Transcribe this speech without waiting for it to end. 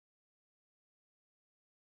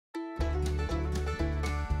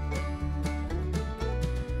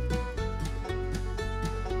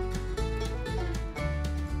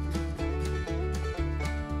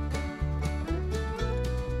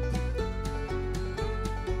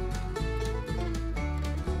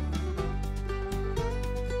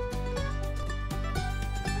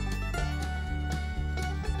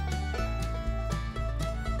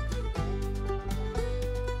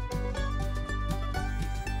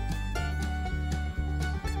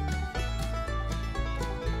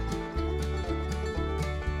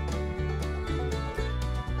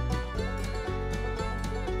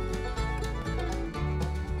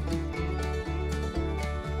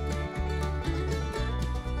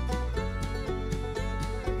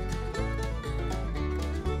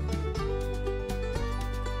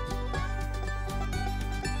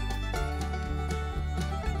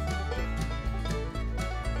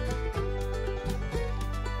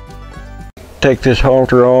take this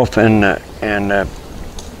halter off and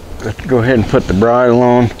let's go ahead and put the bridle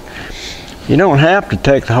on. You don't have to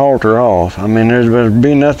take the halter off. I mean, there'd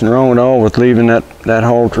be nothing wrong at all with leaving that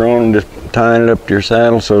halter on and just tying it up to your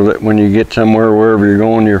saddle so that when you get somewhere, wherever you're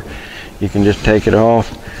going, you can just take it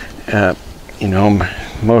off. You know,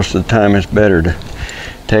 most of the time it's better to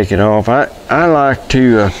take it off. I like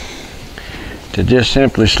to just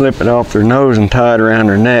simply slip it off their nose and tie it around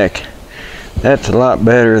their neck. That's a lot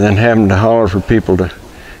better than having to holler for people to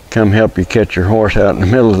come help you catch your horse out in the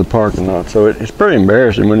middle of the parking lot. So it's pretty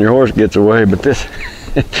embarrassing when your horse gets away, but this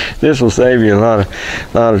this will save you a lot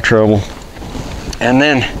of trouble. And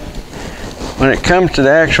then when it comes to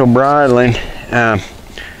the actual bridling,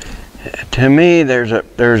 to me there's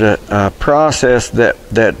a process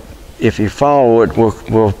that if you follow it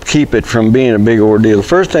will keep it from being a big ordeal. The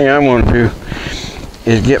first thing I want to do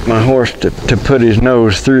is get my horse to put his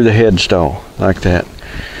nose through the headstall like that.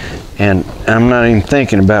 And I'm not even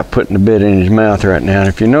thinking about putting the bit in his mouth right now. And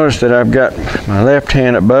if you notice that I've got my left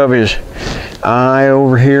hand above his eye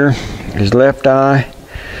over here, his left eye,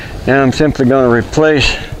 now I'm simply going to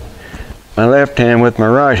replace my left hand with my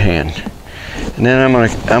right hand. And then I'm going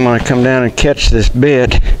to come down and catch this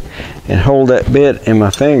bit and hold that bit in my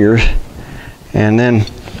fingers and then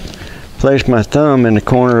place my thumb in the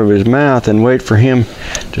corner of his mouth and wait for him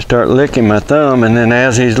to start licking my thumb. And then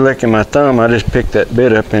as he's licking my thumb, I just pick that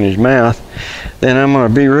bit up in his mouth. Then I'm going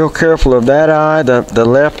to be real careful of that eye, the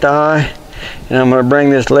left eye, and I'm going to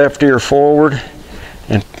bring this left ear forward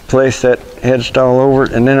and place that headstall over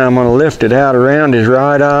it, and then I'm going to lift it out around his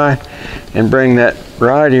right eye and bring that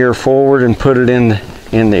right ear forward and put it in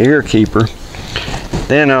the ear keeper.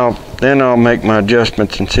 Then I'll make my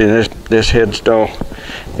adjustments and see this headstall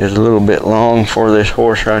is a little bit long for this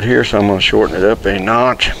horse right here, so I'm going to shorten it up a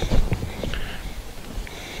notch.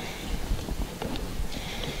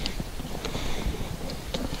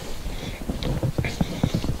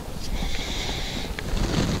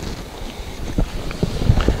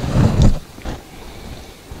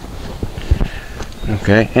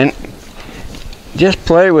 Okay, and just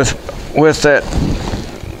play with that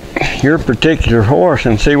your particular horse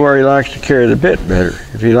and see where he likes to carry the bit better.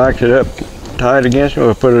 If he likes it up tight against him,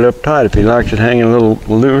 we'll put it up tight. If he likes it hanging a little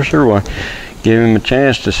looser, we'll give him a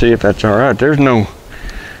chance to see if that's all right. There's no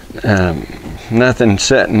nothing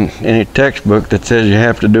set in any textbook that says you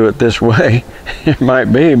have to do it this way. It might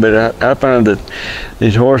be, but I find that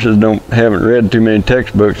these horses haven't read too many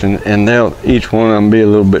textbooks, and they'll each one of them be a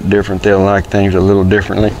little bit different. They'll like things a little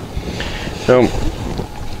differently. So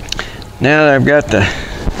now that I've got the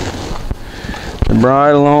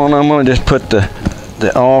bridle on, I'm going to just put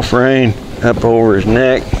the off rein up over his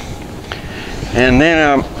neck, and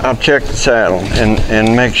then I'll check the saddle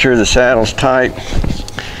and make sure the saddle's tight.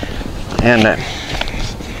 And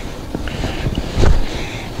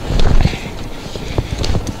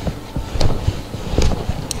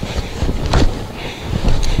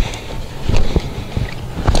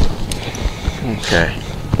okay.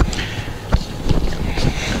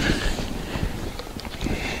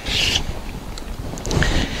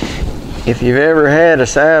 If you've ever had a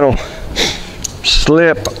saddle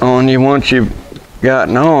slip on you once you've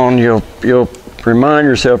gotten on, you'll remind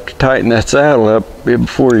yourself to tighten that saddle up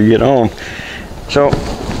before you get on. So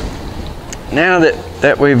now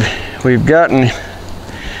that we've gotten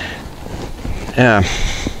the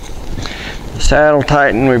saddle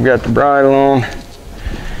tightened, we've got the bridle on.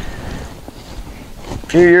 A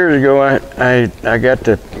few years ago, I got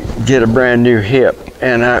to get a brand new hip,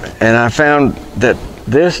 and I found that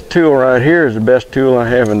this tool right here is the best tool I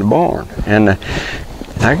have in the barn, and I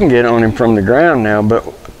can get on him from the ground now. But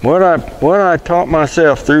what I taught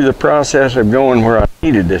myself through the process of going where I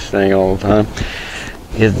needed this thing all the time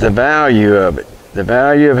is the value of it. The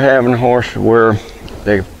value of having a horse where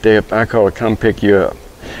I call it come pick you up.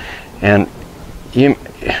 And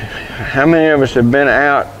how many of us have been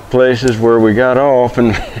out places where we got off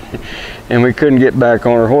and we couldn't get back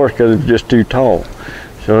on our horse because it was just too tall?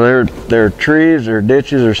 So there are trees or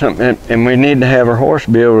ditches or something, and we need to have our horse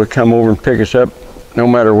be able to come over and pick us up no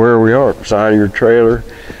matter where we are, side of your trailer,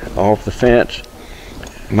 off the fence.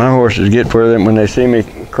 My horses get where when they see me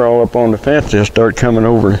crawl up on the fence, they'll start coming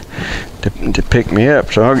over to pick me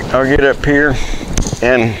up. So I'll get up here,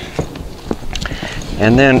 and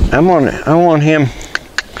then I want him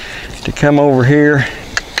to come over here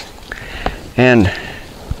and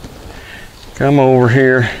come over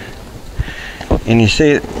here. And you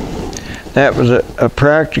see, that was a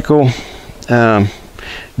practical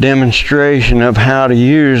demonstration of how to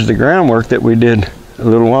use the groundwork that we did a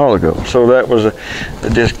little while ago. So that was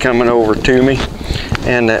just coming over to me,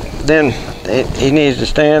 and then he needs to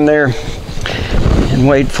stand there and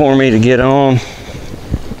wait for me to get on.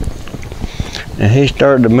 And he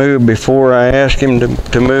started to move before I asked him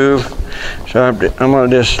to move. So I'm going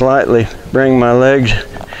to just slightly bring my legs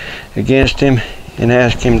against him and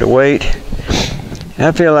ask him to wait.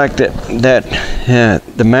 I feel like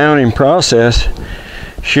the mounting process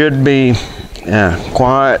should be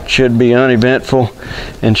quiet, should be uneventful,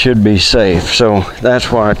 and should be safe. So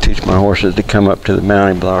that's why I teach my horses to come up to the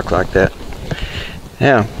mounting block like that.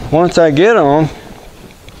 Now, once I get on,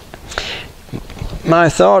 my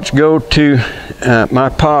thoughts go to my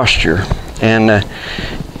posture, and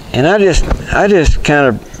I just kind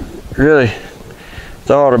of really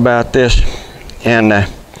thought about this, and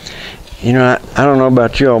you know, I don't know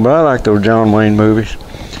about y'all, but I like those John Wayne movies,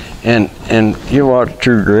 and you watch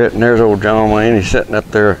True Grit, and there's old John Wayne. He's sitting up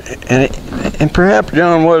there, and perhaps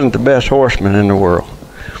John wasn't the best horseman in the world,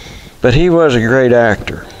 but he was a great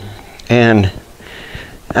actor, and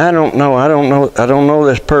I don't know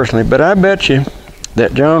this personally, but I bet you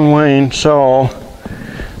that John Wayne saw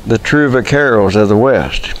the true vaqueros of the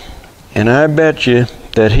West, and I bet you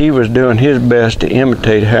that he was doing his best to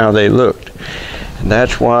imitate how they looked. And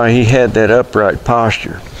that's why he had that upright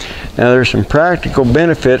posture. Now there's some practical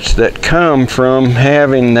benefits that come from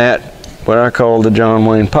having that, what I call the John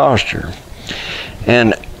Wayne posture.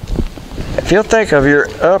 And if you'll think of your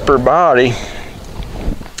upper body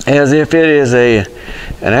as if it is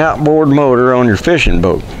an outboard motor on your fishing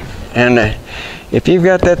boat, and if you've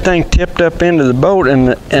got that thing tipped up into the boat and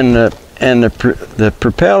the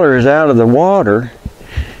propeller is out of the water,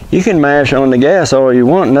 you can mash on the gas all you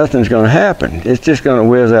want, nothing's going to happen. It's just going to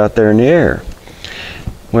whiz out there in the air.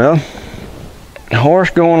 Well, a horse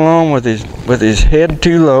going along with his head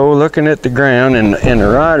too low, looking at the ground, and the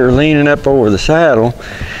rider leaning up over the saddle,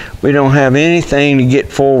 we don't have anything to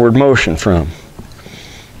get forward motion from.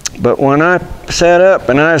 But when I sat up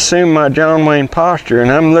and I assumed my John Wayne posture,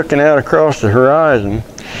 and I'm looking out across the horizon,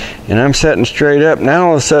 and I'm sitting straight up, now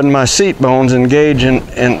all of a sudden my seat bones engage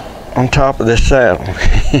on top of this saddle.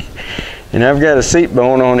 And I've got a seat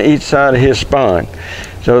bone on each side of his spine,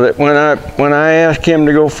 so that when I ask him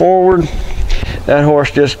to go forward, that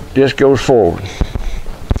horse just goes forward.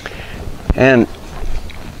 And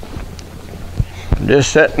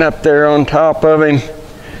just sitting up there on top of him,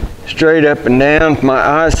 straight up and down, my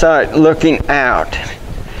eyesight looking out.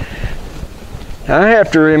 I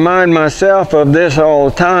have to remind myself of this all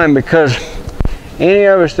the time, because any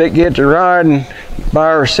of us that get to riding by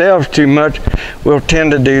ourselves too much will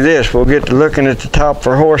tend to do this. We'll get to looking at the top of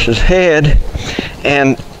our horse's head,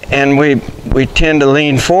 and we tend to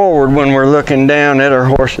lean forward when we're looking down at our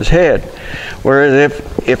horse's head. Whereas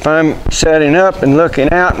if I'm setting up and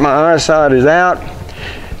looking out, my eyesight is out,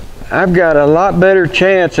 I've got a lot better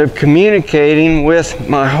chance of communicating with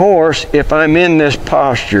my horse if I'm in this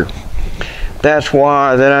posture. That's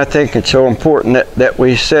why that I think it's so important that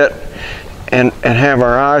we sit and have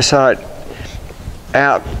our eyesight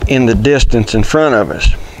out in the distance in front of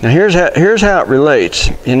us. Now here's how it relates,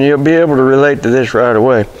 and you'll be able to relate to this right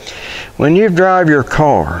away. When you drive your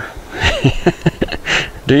car,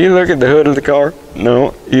 do you look at the hood of the car?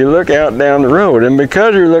 No, you look out down the road, and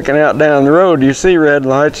because you're looking out down the road, you see red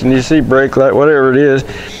lights and you see brake light, whatever it is.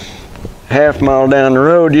 Half mile down the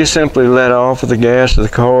road, you simply let off of the gas of the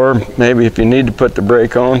car, maybe if you need to put the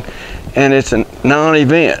brake on, and it's a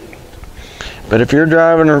non-event. But if you're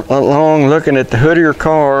driving along looking at the hood of your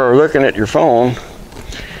car or looking at your phone,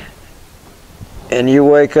 and you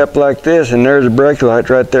wake up like this and there's a brake light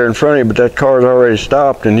right there in front of you, but that car's already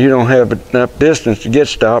stopped and you don't have enough distance to get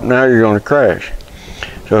stopped, now you're going to crash.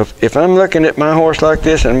 So if I'm looking at my horse like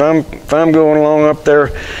this, and if I'm going along up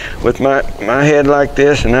there with my head like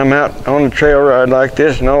this, and I'm out on the trail ride like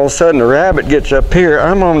this, and all of a sudden a rabbit gets up here,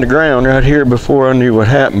 I'm on the ground right here before I knew what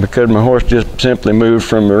happened, because my horse just simply moved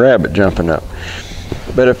from the rabbit jumping up.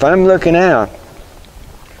 But if I'm looking out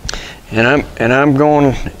and I'm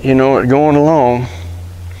going, going along,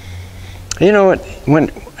 you know what?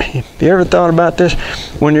 Have you ever thought about this?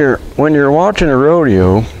 When you're watching a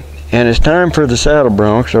rodeo and it's time for the saddle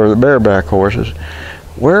broncs or the bareback horses,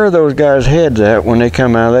 where are those guys' heads at when they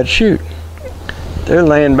come out of that chute? They're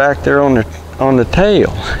laying back there on the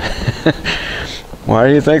tail. Why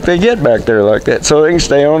do you think they get back there like that? So they can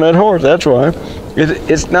stay on that horse. That's why.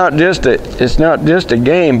 It's not just a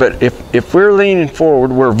game, but if we're leaning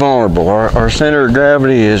forward, we're vulnerable. Our center of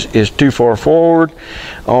gravity is too far forward.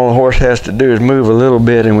 All the horse has to do is move a little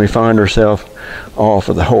bit, and we find ourselves off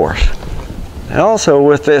of the horse. Also,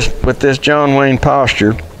 with this John Wayne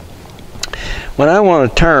posture, when I want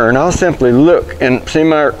to turn, I'll simply look and see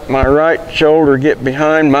my right shoulder get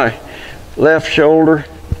behind my left shoulder,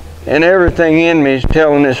 and everything in me is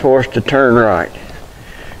telling this horse to turn right.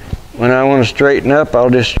 When I want to straighten up, I'll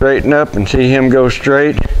just straighten up and see him go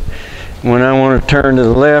straight. When I want to turn to the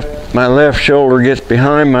left, my left shoulder gets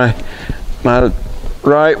behind my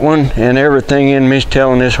right one, and everything in me is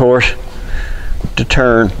telling this horse to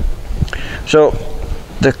turn. So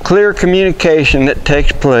the clear communication that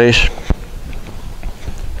takes place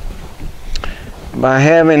by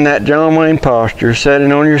having that John Wayne posture,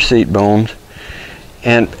 sitting on your seat bones,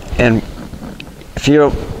 and if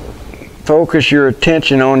you focus your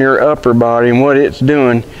attention on your upper body and what it's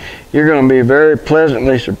doing, you're going to be very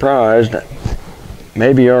pleasantly surprised.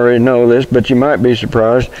 Maybe you already know this, but you might be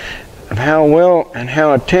surprised of how well and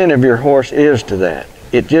how attentive your horse is to that.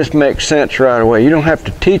 It just makes sense right away. You don't have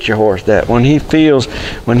to teach a horse that. When he feels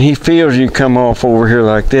you come off over here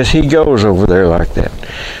like this, he goes over there like that.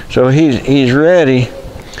 So he's ready,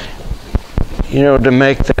 you know, to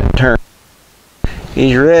make that turn.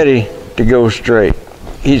 He's ready to go straight.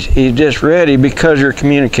 He's just ready because you're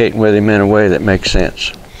communicating with him in a way that makes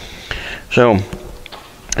sense. So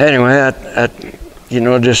anyway, you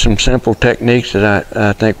know, just some simple techniques that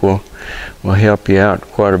I think will help you out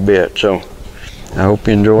quite a bit. So I hope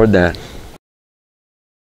you enjoyed that.